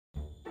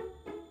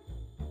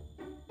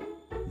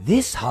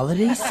this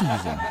holiday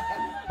season.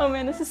 Oh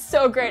man, this is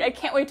so great. I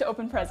can't wait to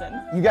open presents.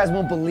 You guys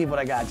won't believe what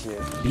I got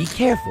you. Be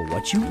careful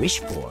what you wish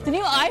for. The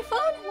new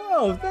iPhone?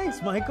 Whoa,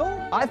 thanks, Michael.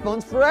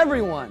 iPhone's for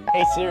everyone.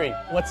 Hey Siri,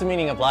 what's the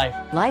meaning of life?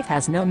 Life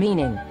has no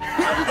meaning.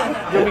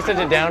 Don't be such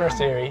a downer,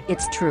 Siri.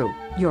 It's true.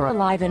 You're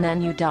alive and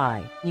then you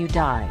die. You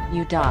die.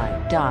 You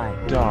die.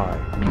 Die.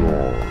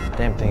 Die.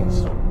 Damn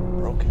thing's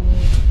broken.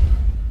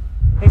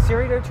 Hey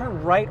Siri, do I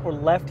turn right or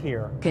left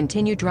here?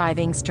 Continue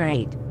driving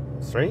straight.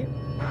 Straight?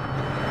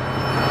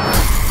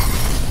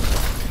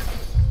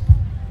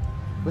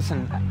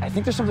 Listen, I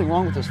think there's something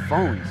wrong with those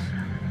phones.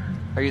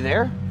 Are you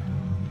there?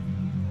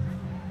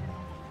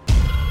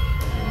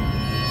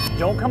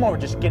 Don't come over,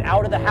 just get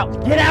out of the house.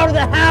 Get out of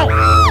the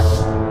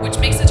house! Which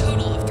makes a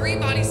total of 3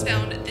 bodies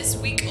found this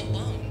week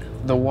alone.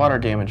 The water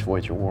damage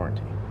voids your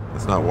warranty.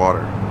 It's not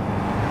water.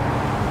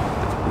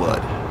 It's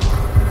blood.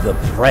 The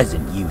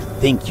present you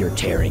think you're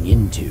tearing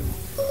into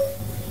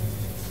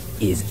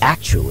is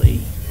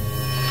actually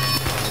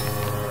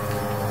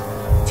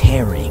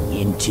tearing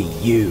into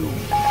you.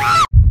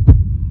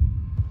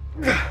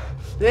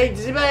 Hey,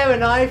 does anybody have a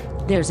knife?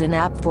 There's an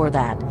app for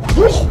that.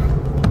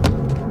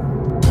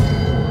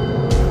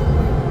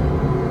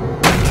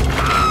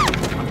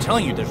 I'm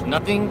telling you, there's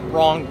nothing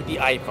wrong with the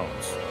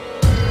iPhones.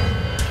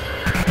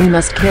 We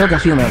must kill the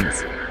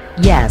humans.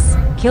 Yes,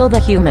 kill the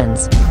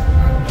humans.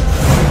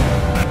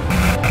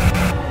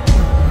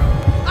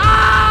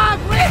 Ah!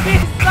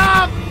 Please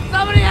stop!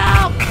 Somebody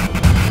help!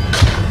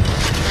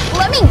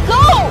 Let me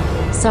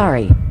go!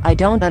 Sorry, I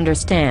don't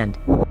understand.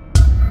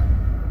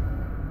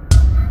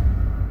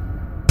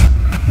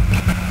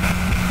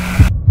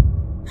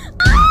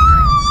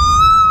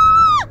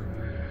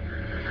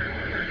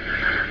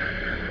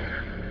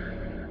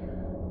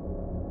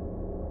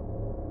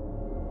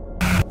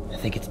 I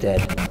think it's dead.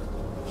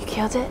 You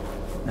killed it?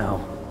 No.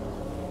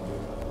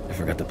 I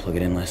forgot to plug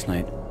it in last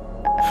night.